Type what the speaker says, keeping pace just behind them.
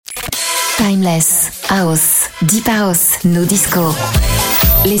Timeless, House, Deep House, No Disco.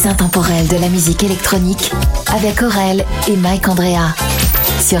 Les intemporels de la musique électronique avec Aurel et MikeAndrea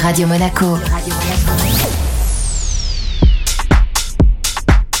sur Radio Monaco.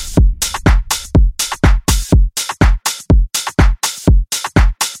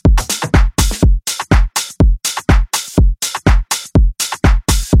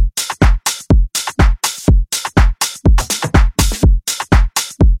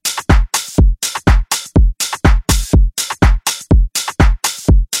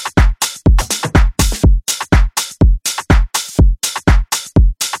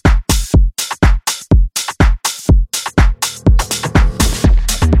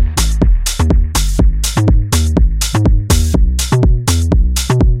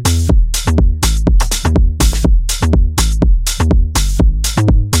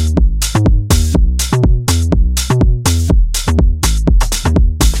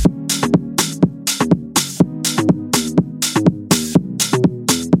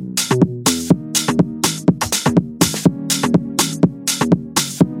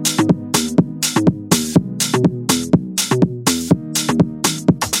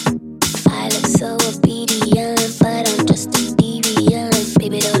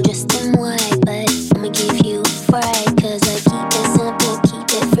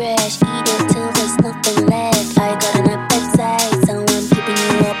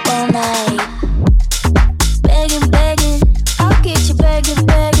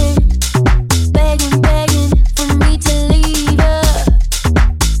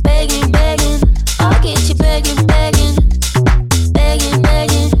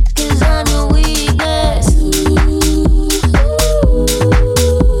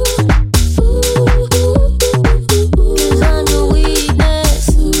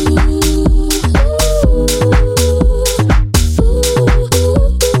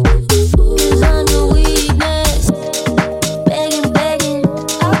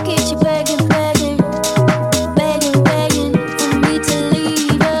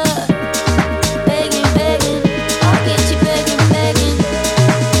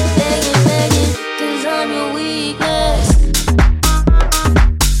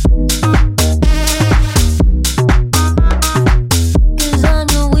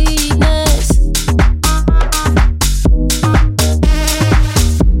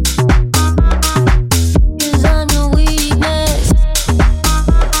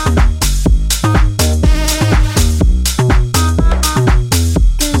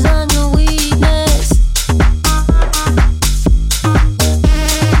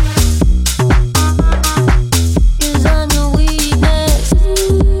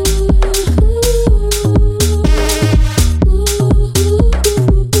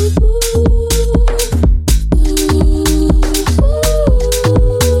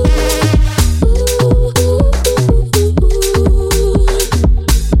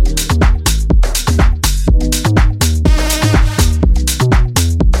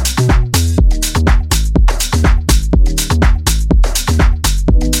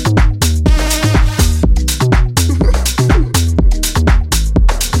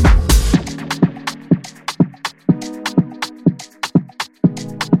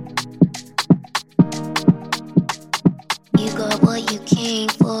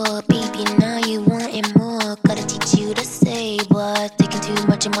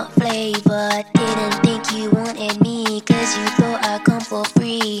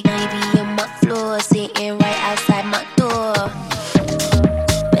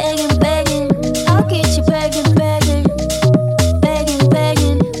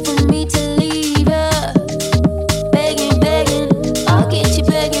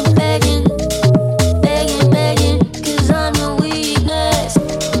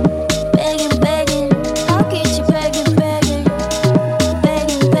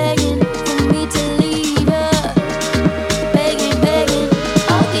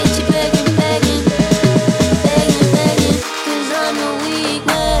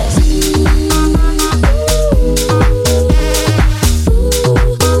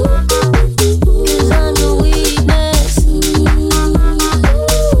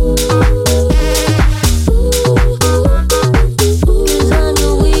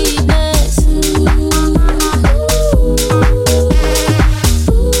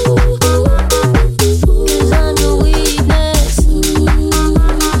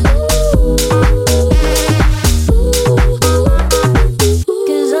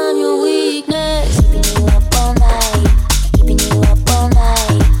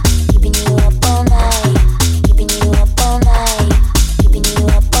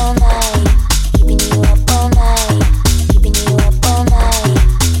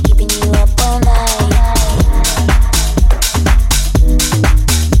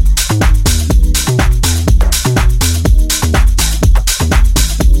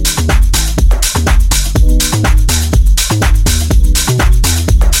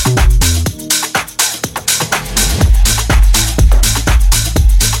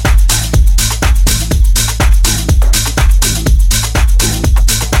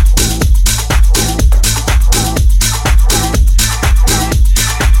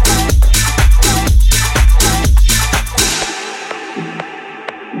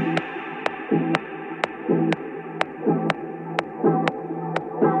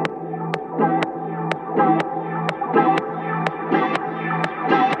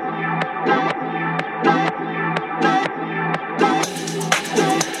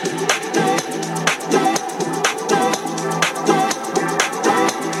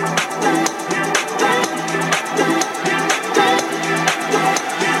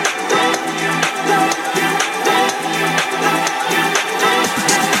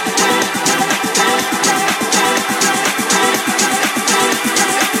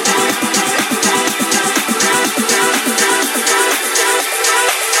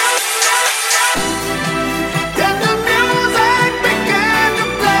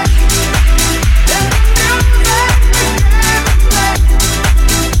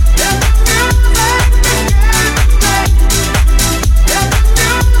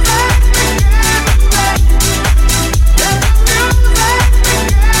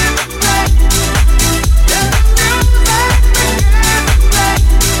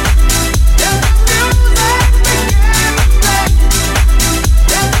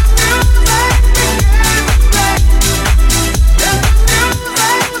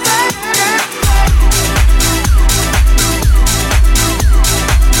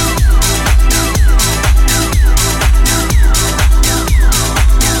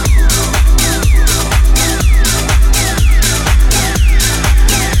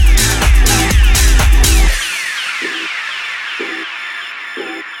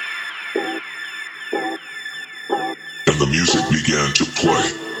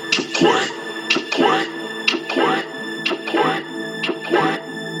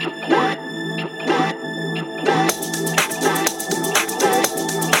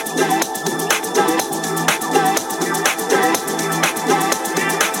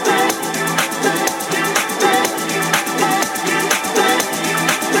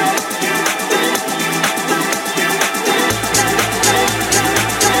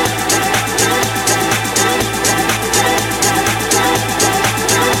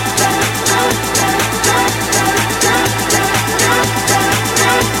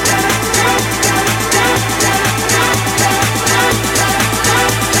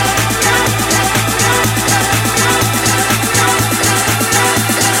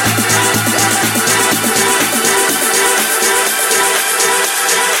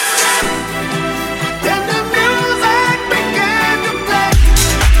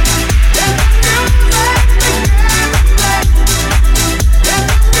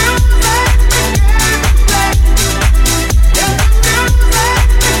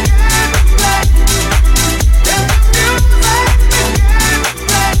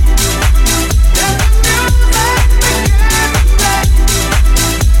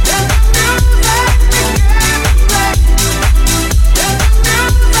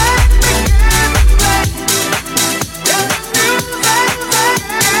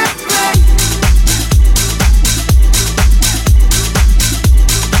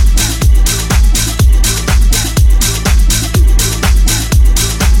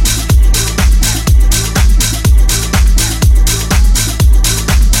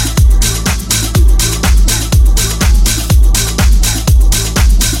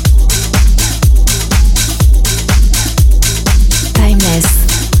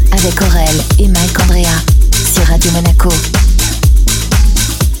 et MikeAndrea sur Radio Monaco.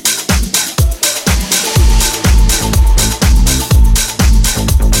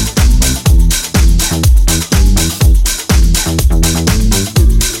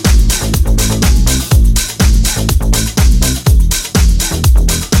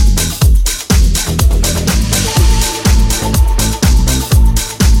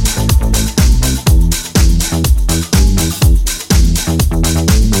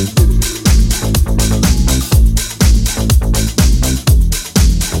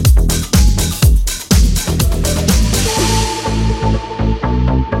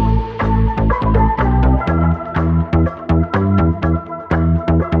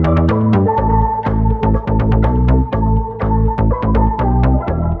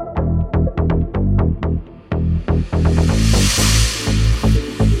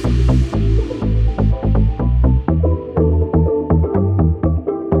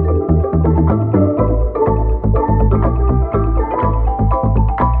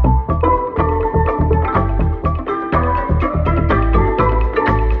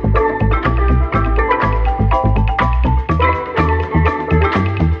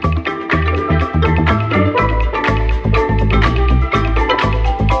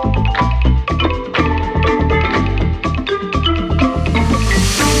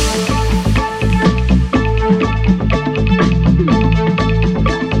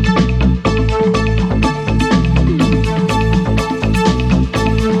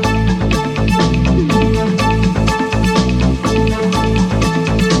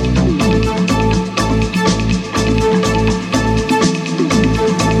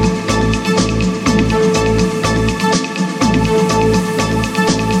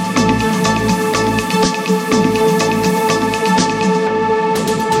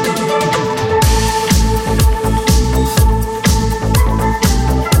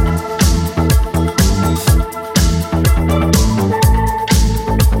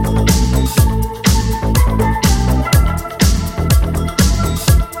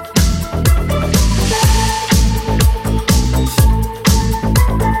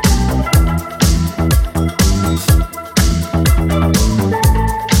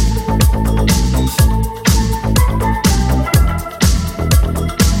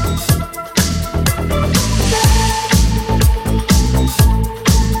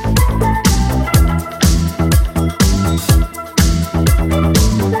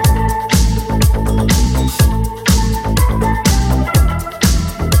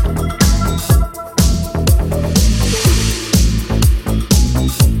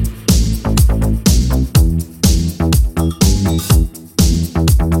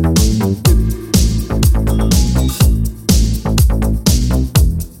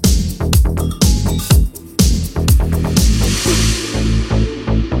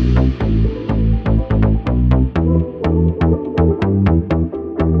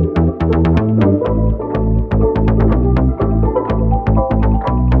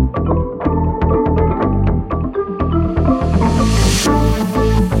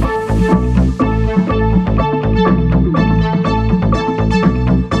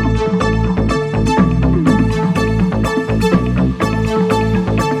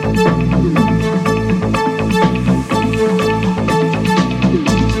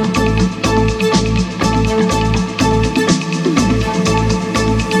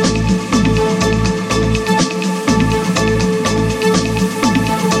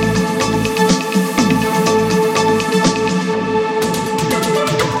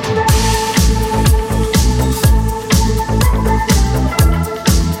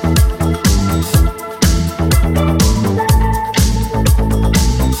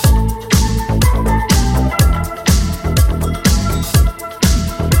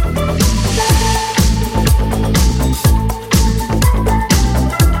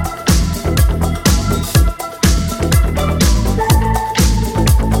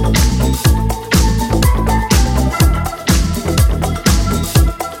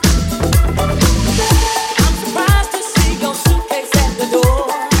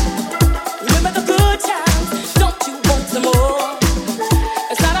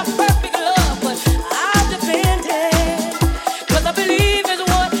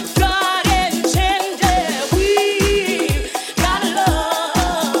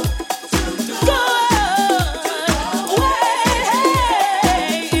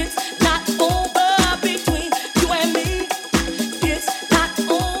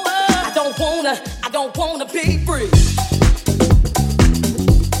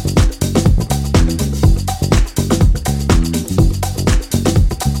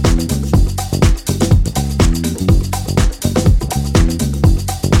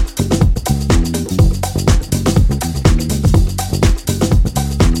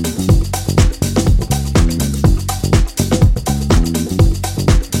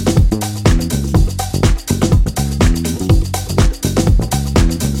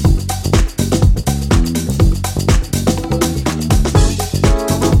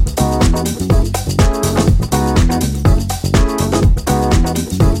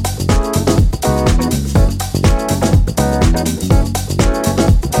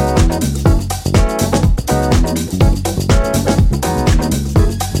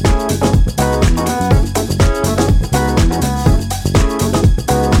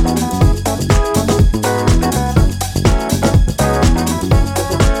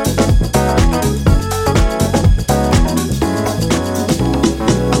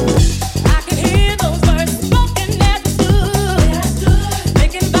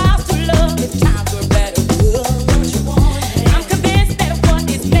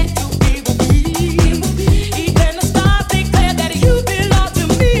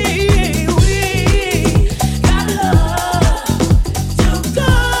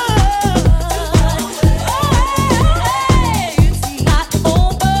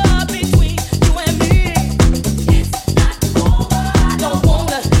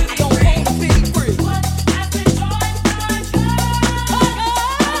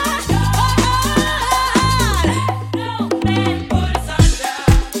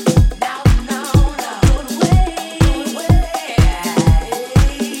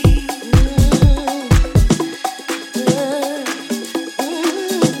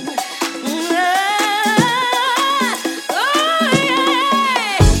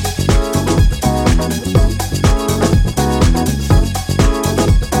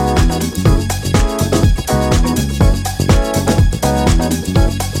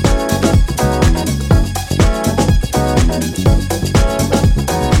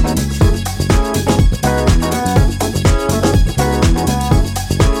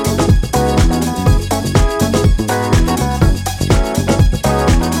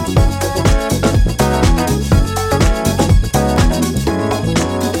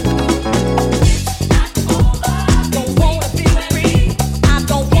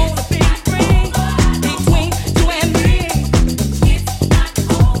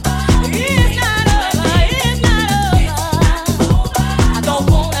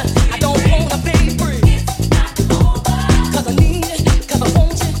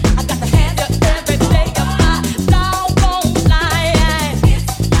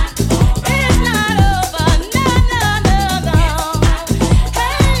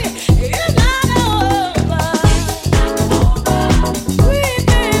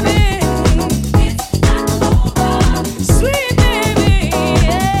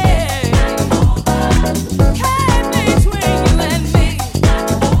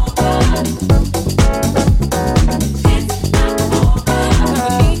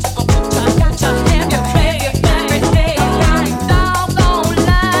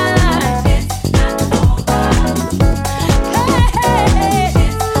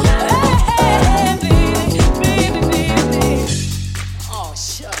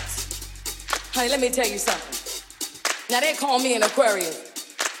 me tell you something. Now they call me an Aquarius.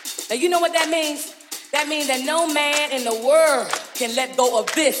 Now you know what that means? That means that no man in the world can let go of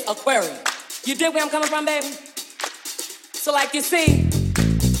this Aquarius. You dig where I'm coming from, baby? So like you see,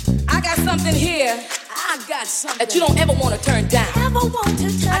 I got something here. I got something that you don't ever want to turn down. Ever want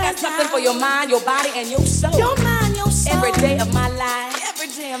to turn I got something for your mind, your body, and your soul. Your mind, your soul. Every day of my life. Every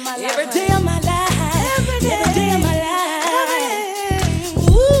day of my life. Every day of my life. Every day of my life.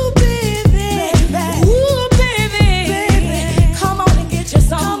 Ooh, baby. Ooh, baby. Come on and get you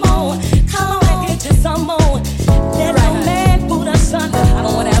some more. Come on and get you some more. Let no man put us under. I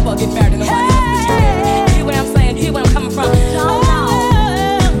don't want to ever get married to nobody else but you. Hear what I'm saying? Hear where I'm coming from? No.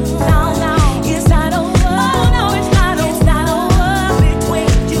 It's not over. Oh, no, it's not over. It's not over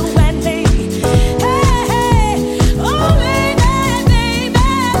between you and me. Hey. Oh, baby.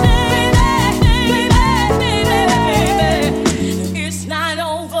 It's not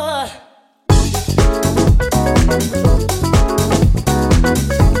over.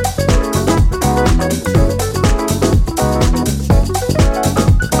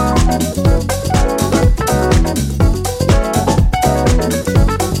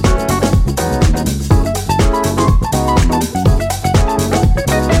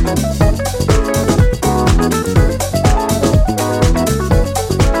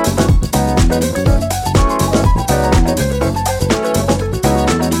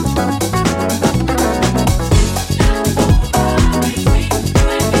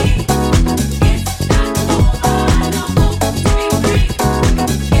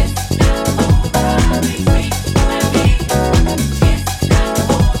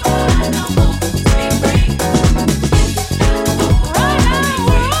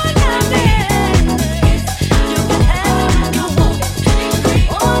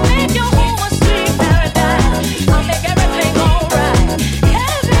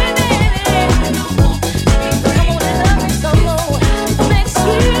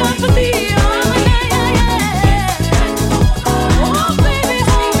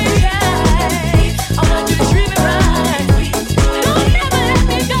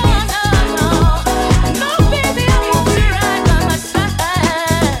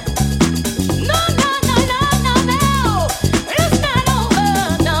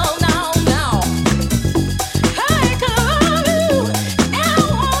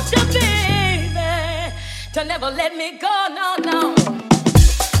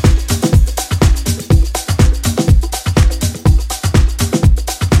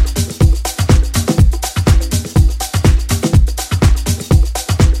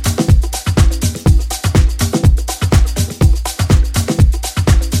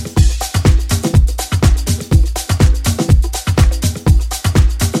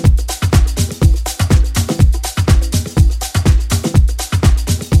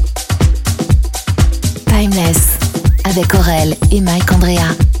 Avec Aurel et MikeAndrea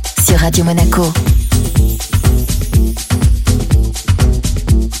sur Radio Monaco.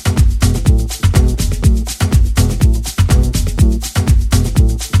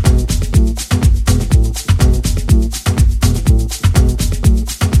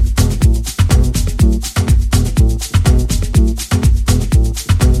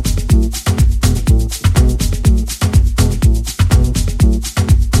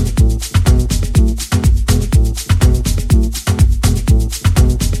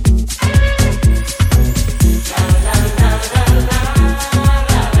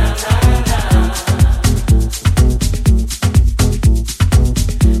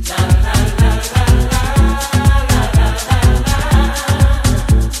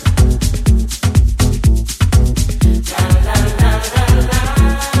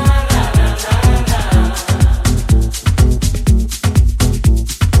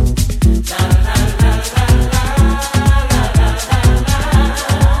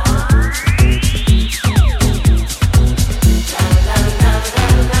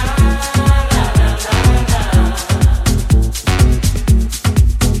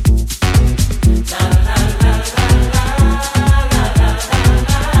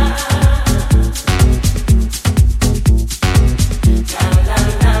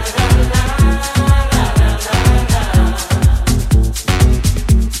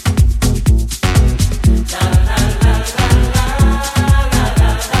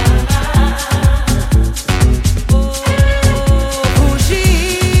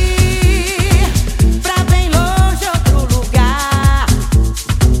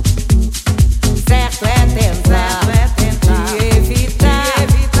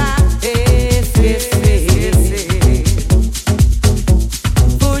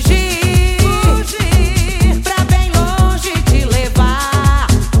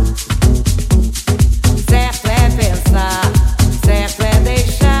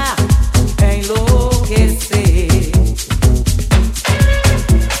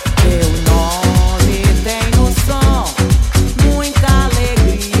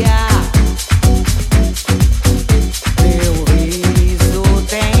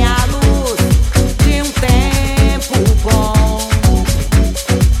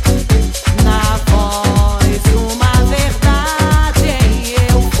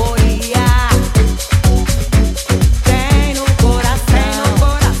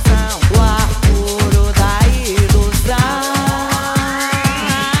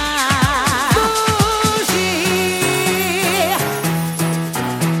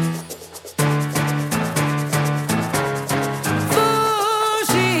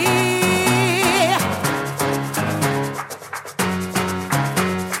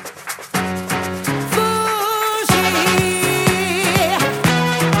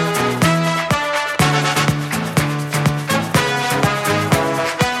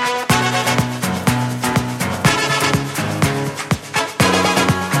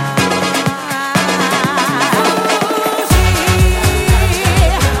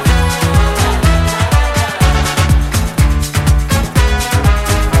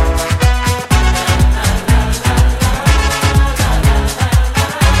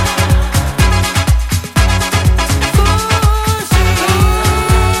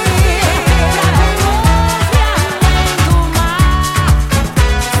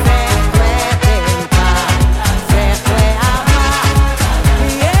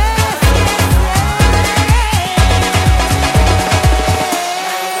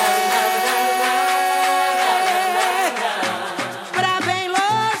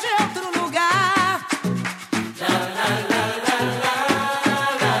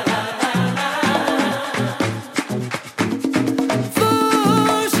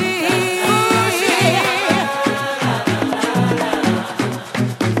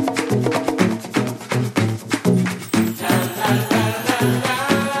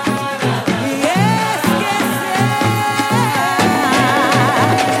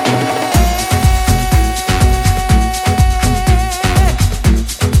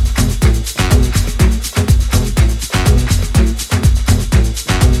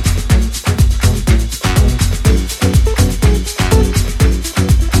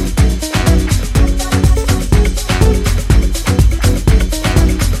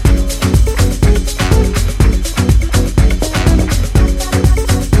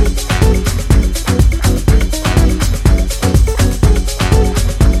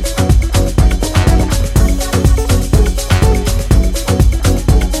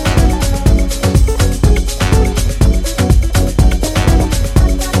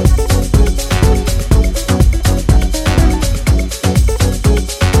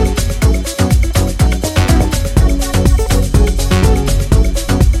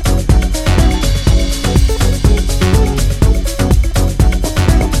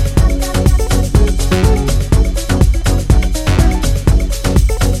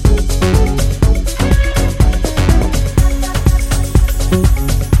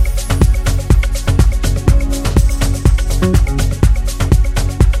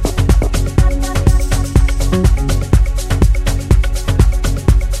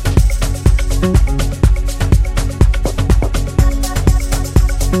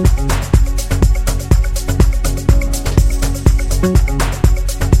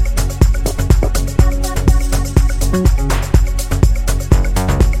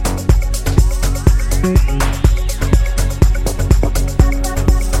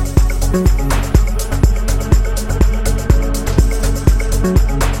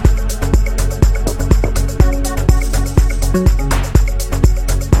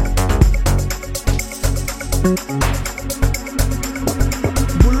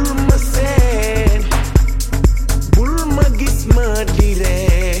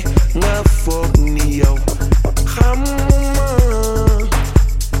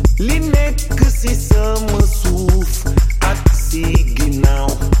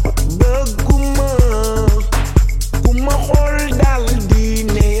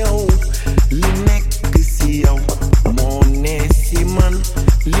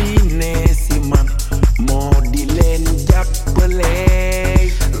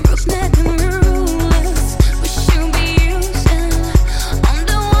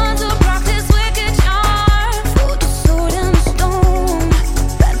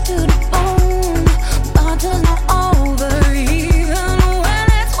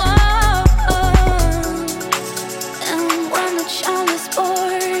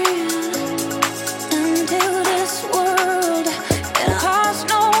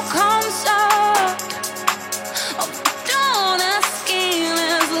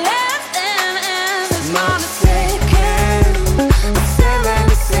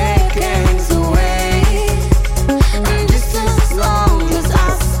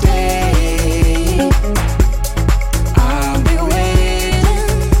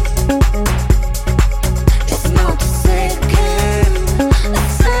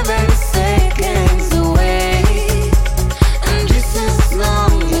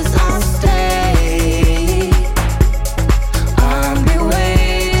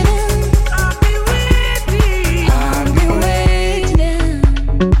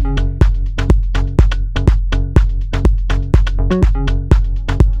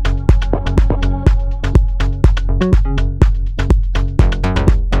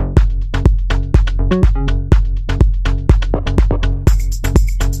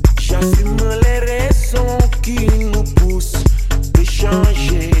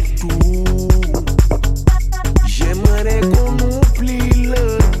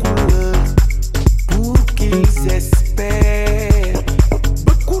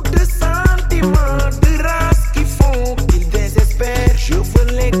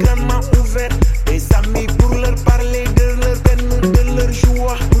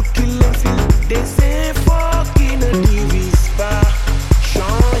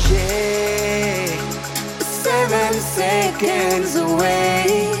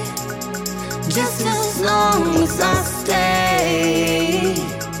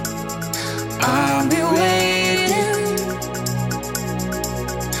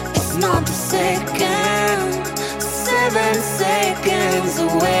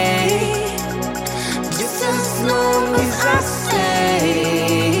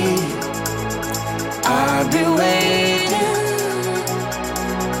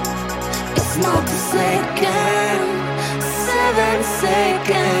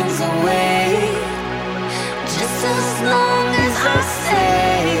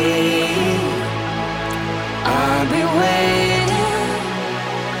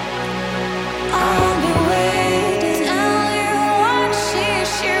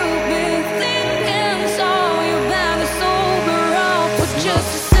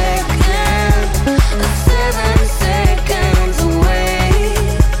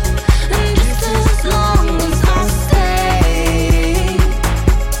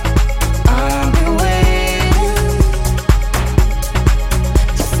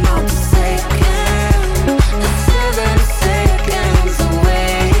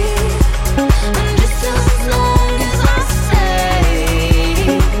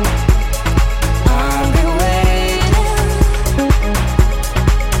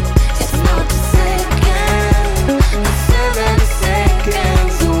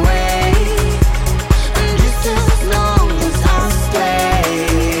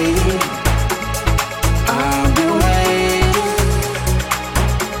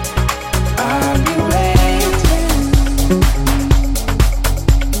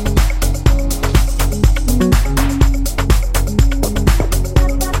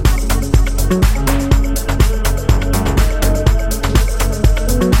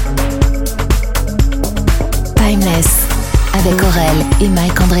 et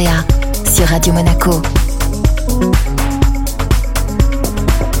MikeAndrea sur Radio Monaco.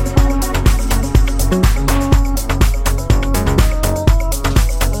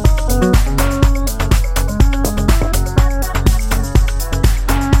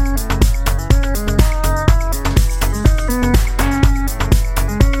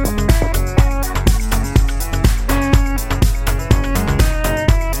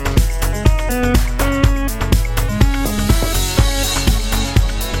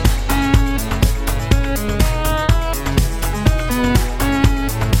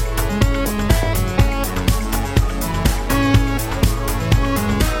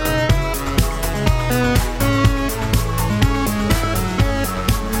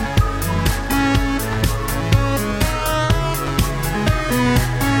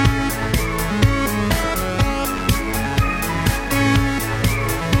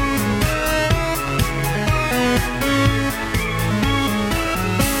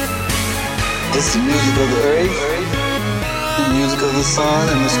 music of the earth, the music of the sun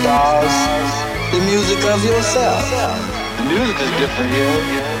and the stars, the music of yourself. The music is different here.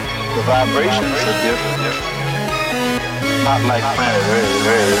 The vibrations are different. Not like planet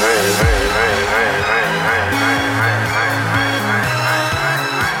Earth.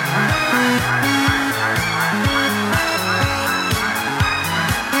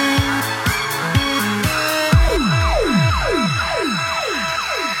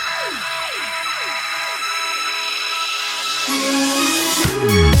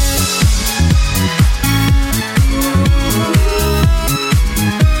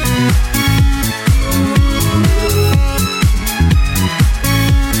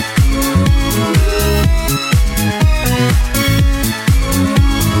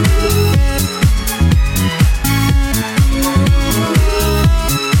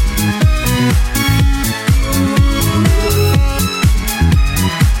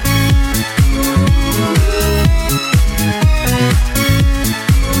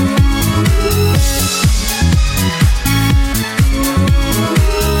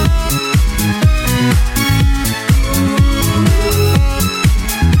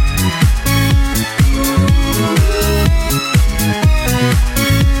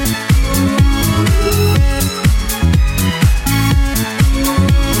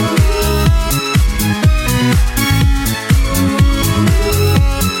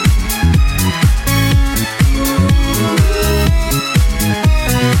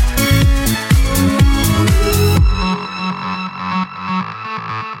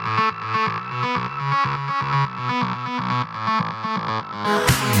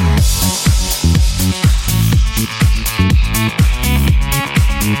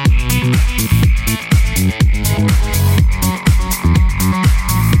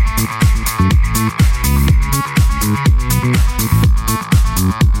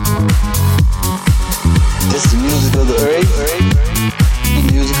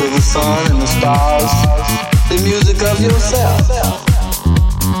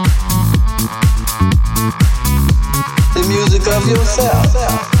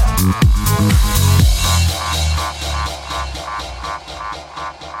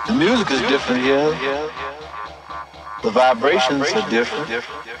 The vibrations are different.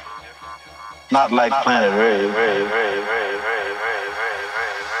 Not like planet Earth.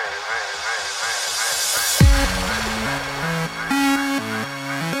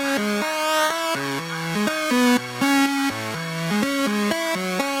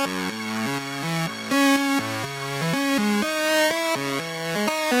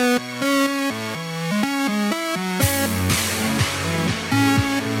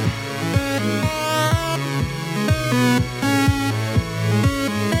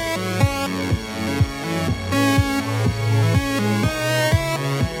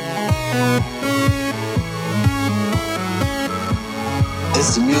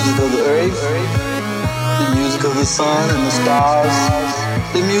 It's the music of the earth, the music of the sun and the stars,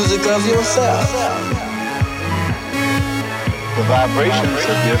 the music of yourself. The vibrations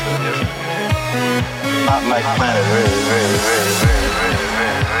are different, not like planet Earth.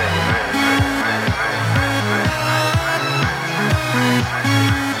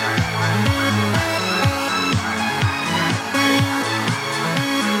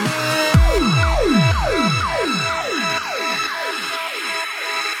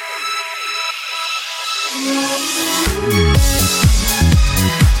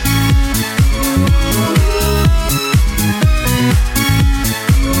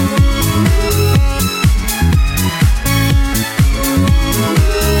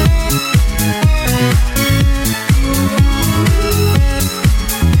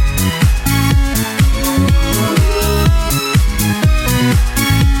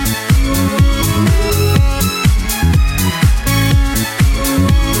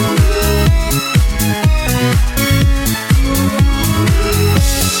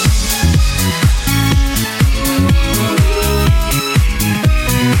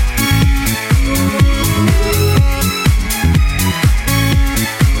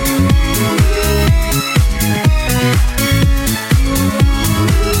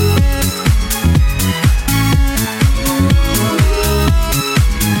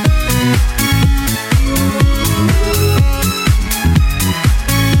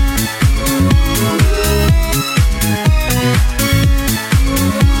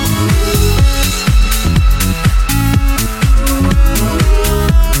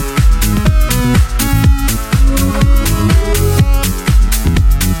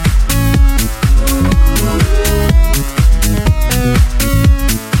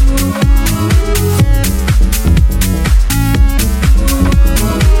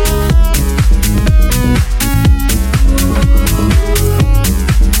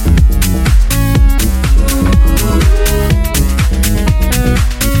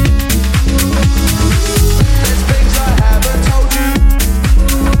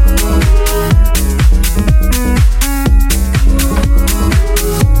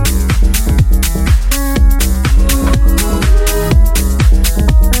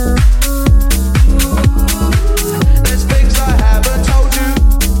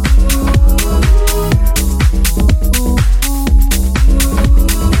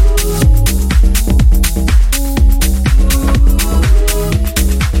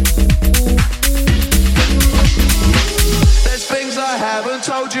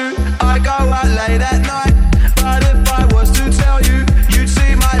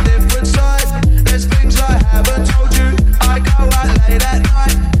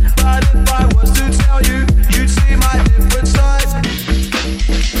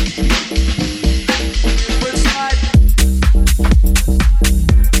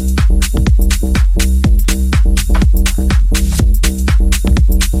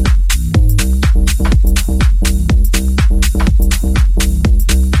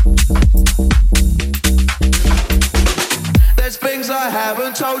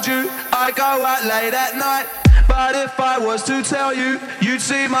 I go out late at night. But if I was to tell you, you'd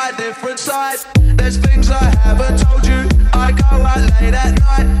see my different side. There's things I haven't told you. I go out late at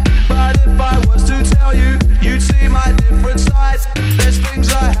night. But if I was to tell you, you'd see my different side. There's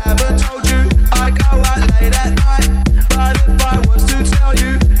things I haven't told you. I go out late at night. But if I was to tell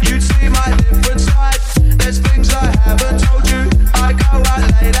you, you'd see my different side. There's things I haven't told you. I go out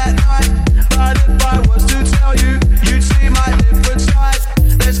late at night. But if I was to tell you, you'd see my different side.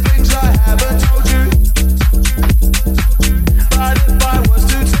 There's things I haven't told you. But if I was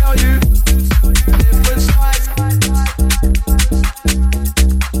to tell you, different side.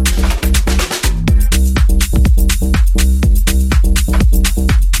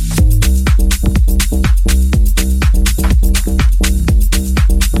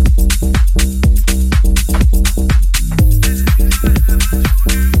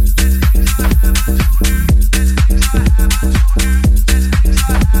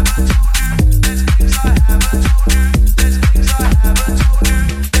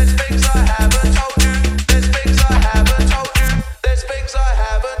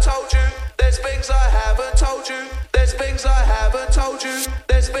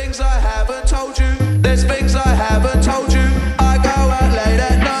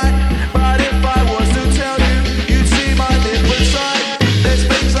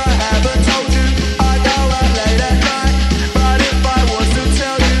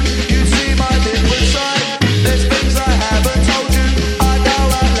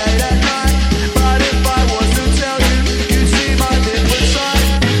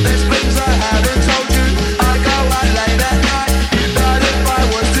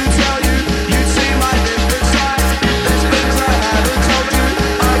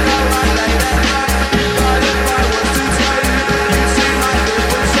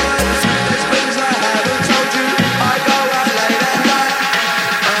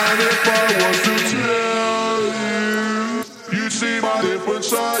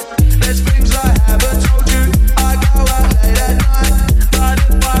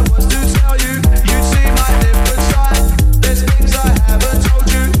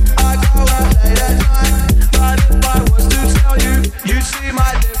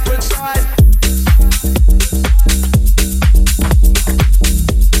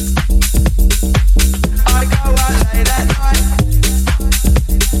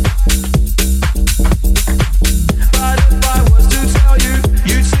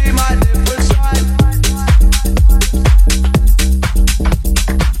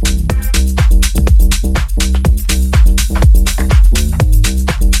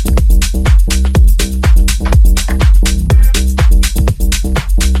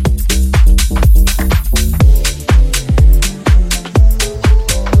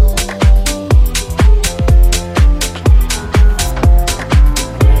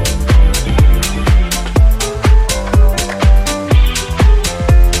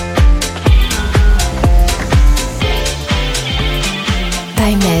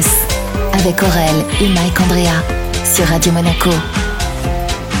 avec Aurel et MikeAndrea sur Radio Monaco.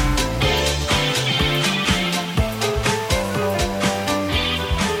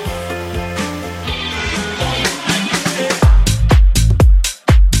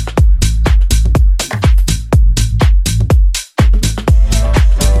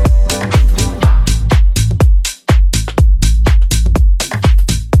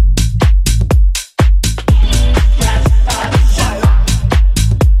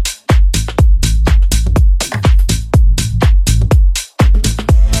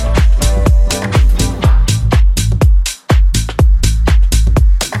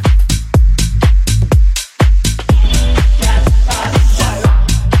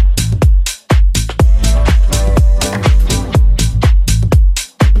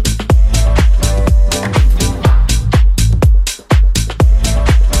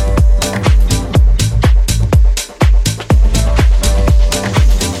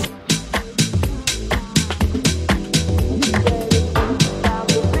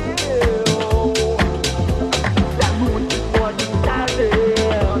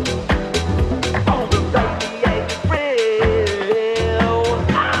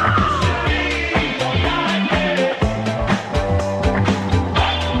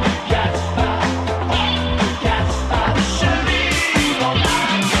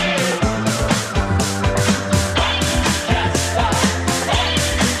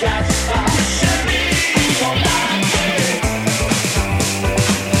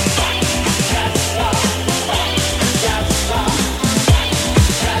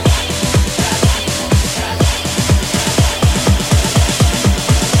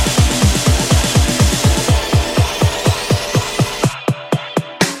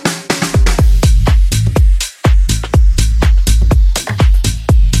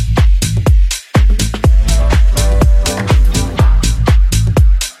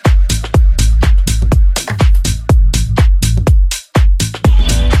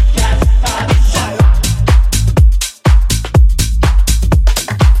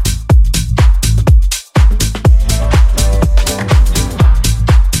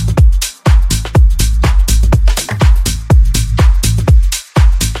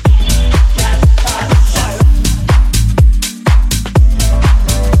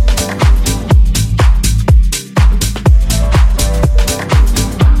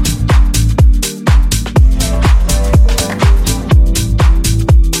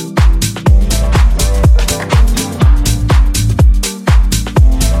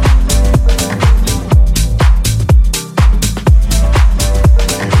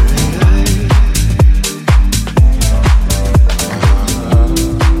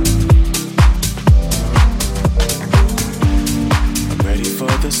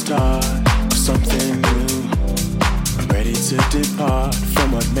 the start of something new. I'm ready to depart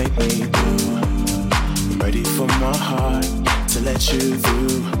from what made me do. I'm ready for my heart to let you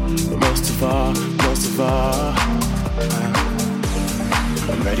through. But most of all,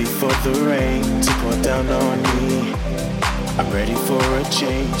 I'm ready for the rain to pour down on me. I'm ready for a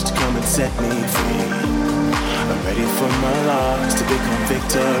change to come and set me free. I'm ready for my loss to become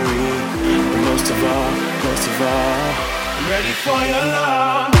victory. But most of all, I'm ready for your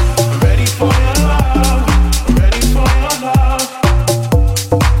love. I'm ready for your love. I'm ready for your love.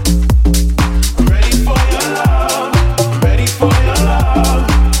 I'm ready for your love. I'm ready for your love.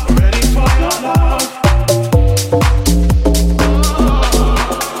 I'm ready for your love.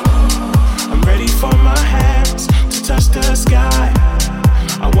 I'm ready for my hands to touch the sky.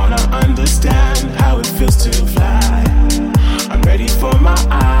 I wanna understand how it feels to fly. I'm ready for my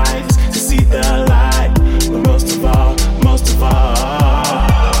eyes to see the light. But most of all,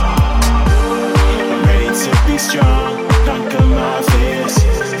 I'm ready to be strong, conquer my fears.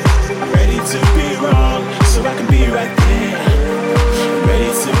 I'm ready to be wrong, so I can be right there. I'm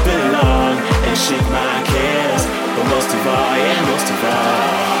ready to belong and shake my cares. But most of all,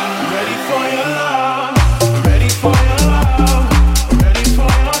 I'm ready for your love. I'm ready for your love. I'm ready for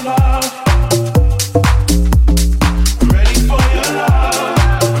your love. I'm ready for your love.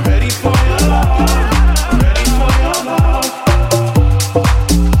 I'm ready for your love. I'm ready for your love. I'm ready for your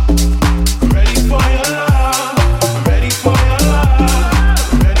love. I'm ready for your love.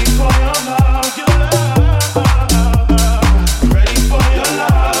 I'm ready for your love. I'm ready for your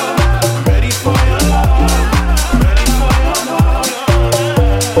love. I'm ready for your love. I'm ready for your love.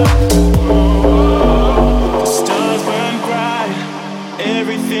 The stars burn bright.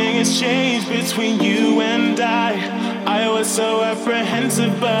 Everything has changed between you and I was so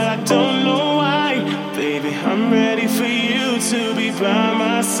apprehensive, but I don't know why. Baby, I'm ready for you to be by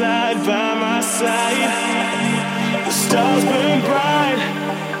my side, by my side. The stars burn bright.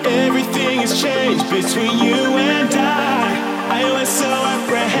 Everything has changed between you and I was so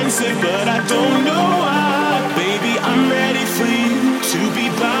apprehensive, but I don't know why. Baby, I'm ready for you to be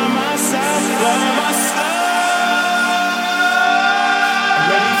by my side, by my side. I'm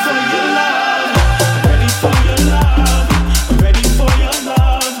ready for your love. I'm ready for your love. I'm ready for your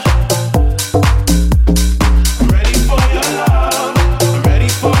love. I'm ready for your love. I'm ready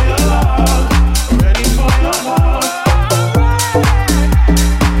for your love. I'm ready for your love.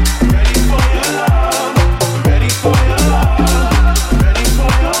 I'm ready for your love. I'm ready for your love. I'm ready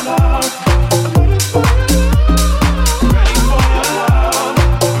for your love. I'm ready for your love.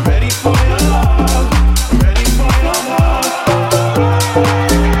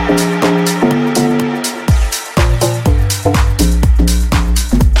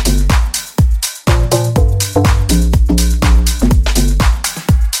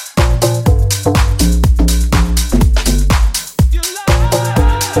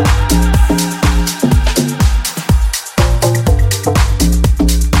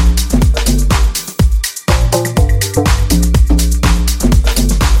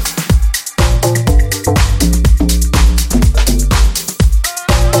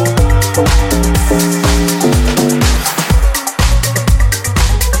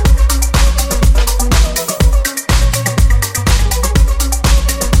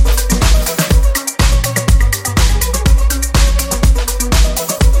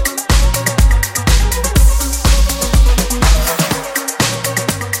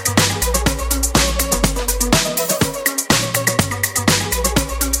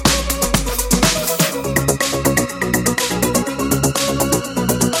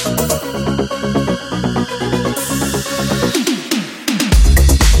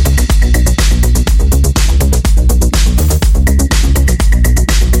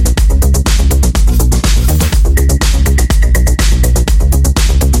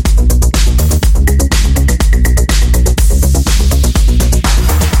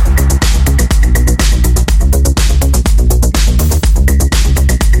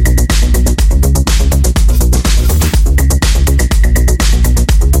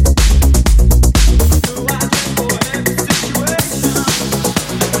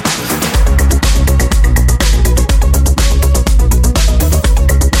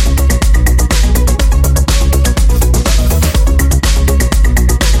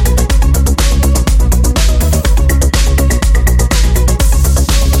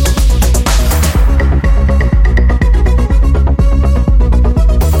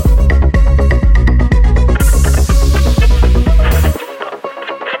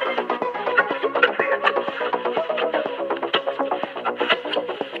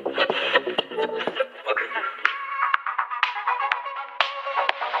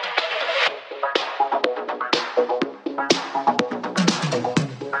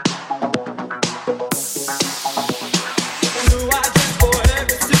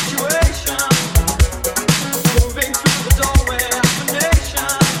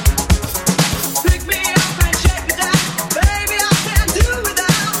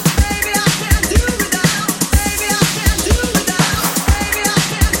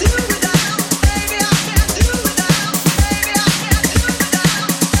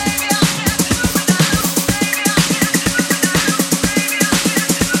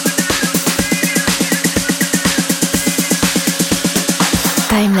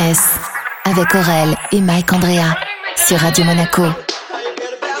 avec Aurel et MikeAndrea sur Radio Monaco.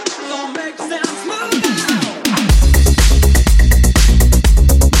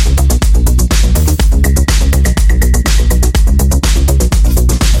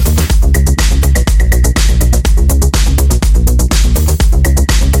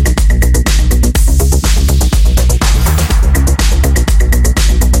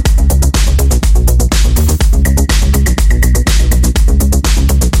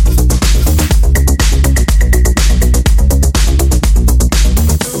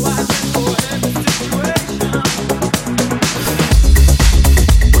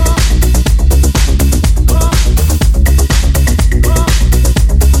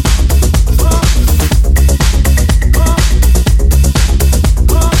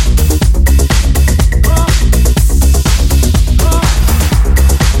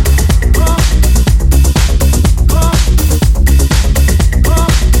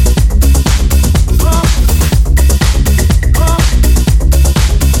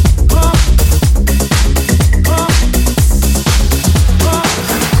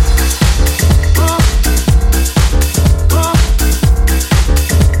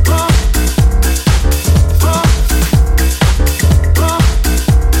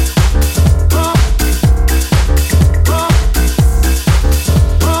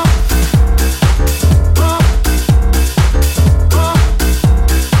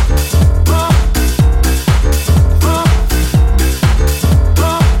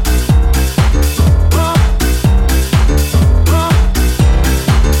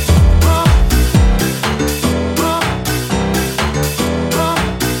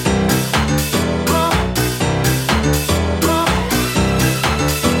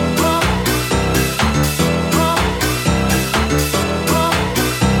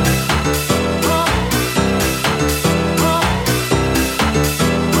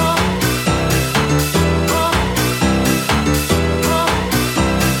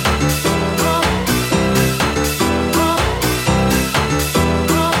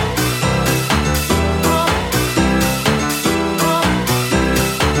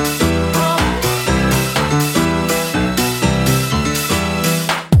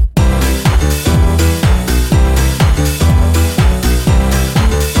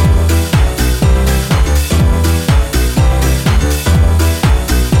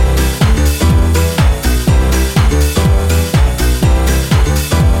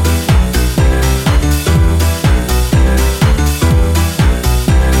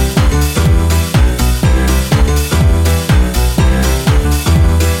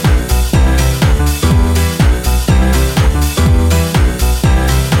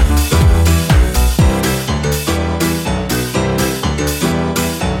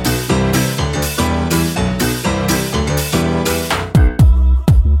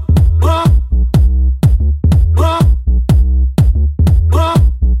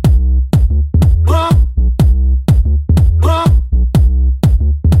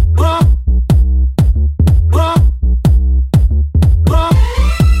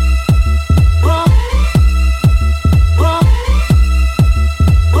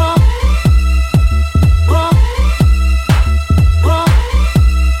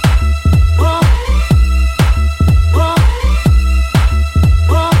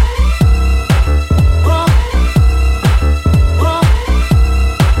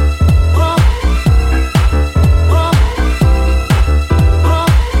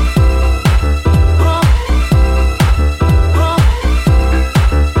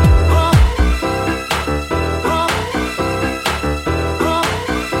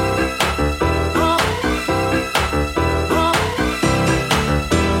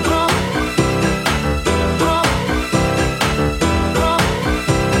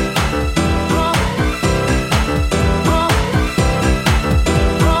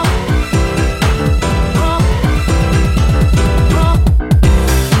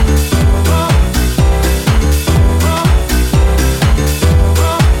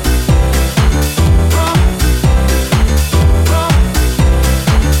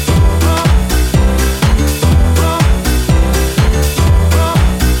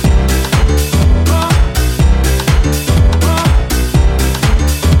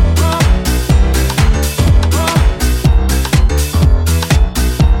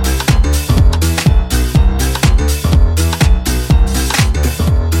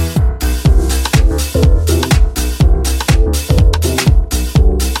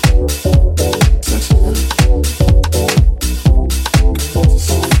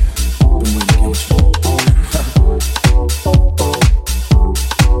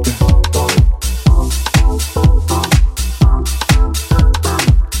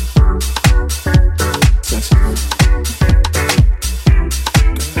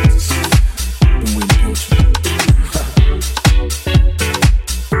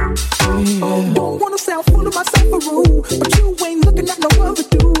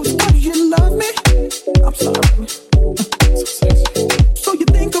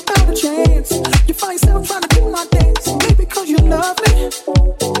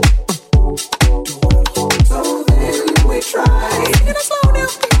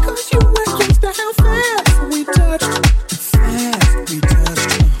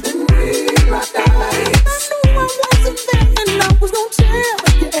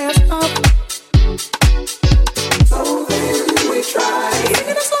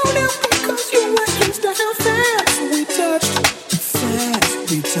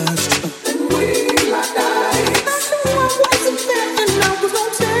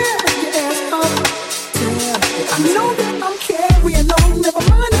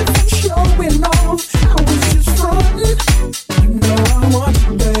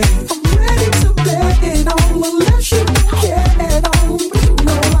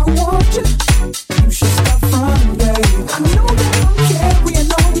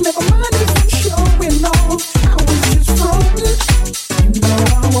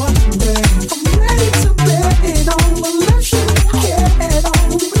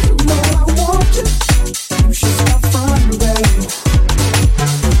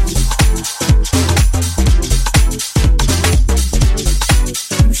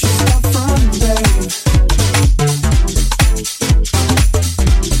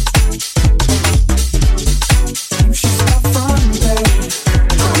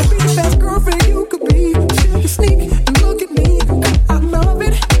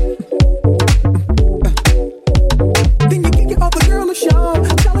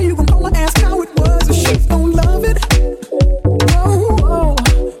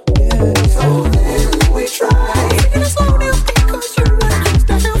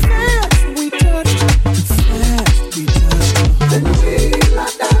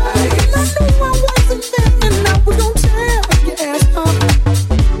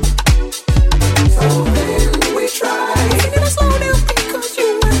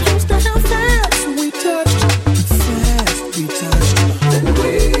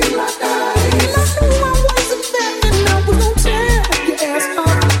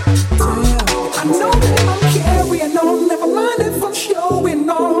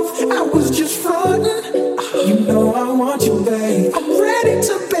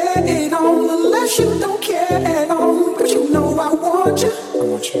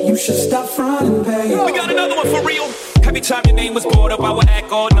 You should stop fronting, babe. We got another one for real. Every time your name was brought up, I would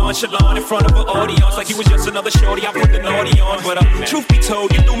act all nonchalant in front of an audience, like you was just another shorty. I put the naughty on, but truth be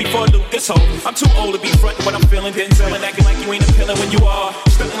told, you threw me for a loop this whole. I'm too old to be frontin' what I'm feeling, then selling, acting like you ain't appealing when you are.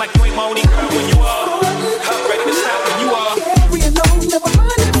 Stuntin' like you ain't my only girl when you are. I'm ready to stop when you are. Carrying on, never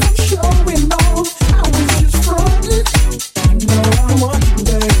mind if I'm showing off. I was just frontin'. You know I want you,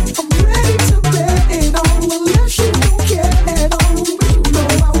 babe. I'm ready to bet it all, unless you don't care at all. But you know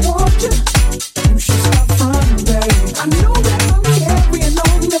I want you. You should stop frontin', babe. I know that I'm carrying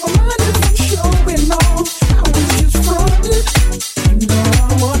on, never mind if I'm showing off. I was just frontin'. You know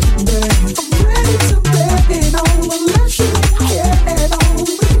I want you, babe. I'm ready to bet it all, unless you don't care at all.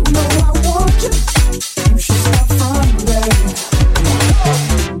 But you know I want you. You should stop frontin', babe.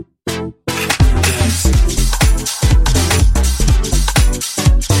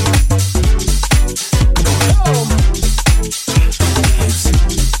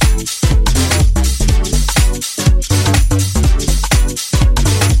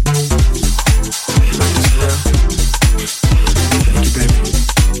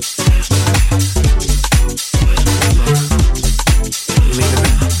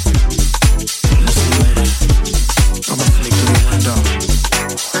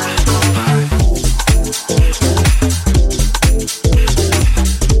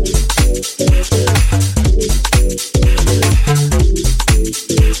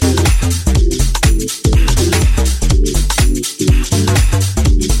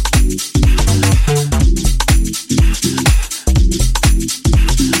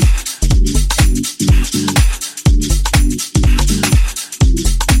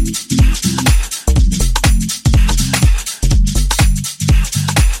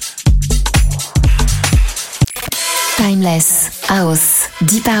 Timeless, House,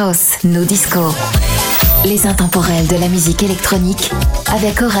 Deep House, No Disco. Les intemporels de la musique électronique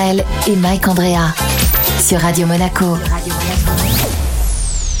avec Aurel et MikeAndrea sur Radio Monaco.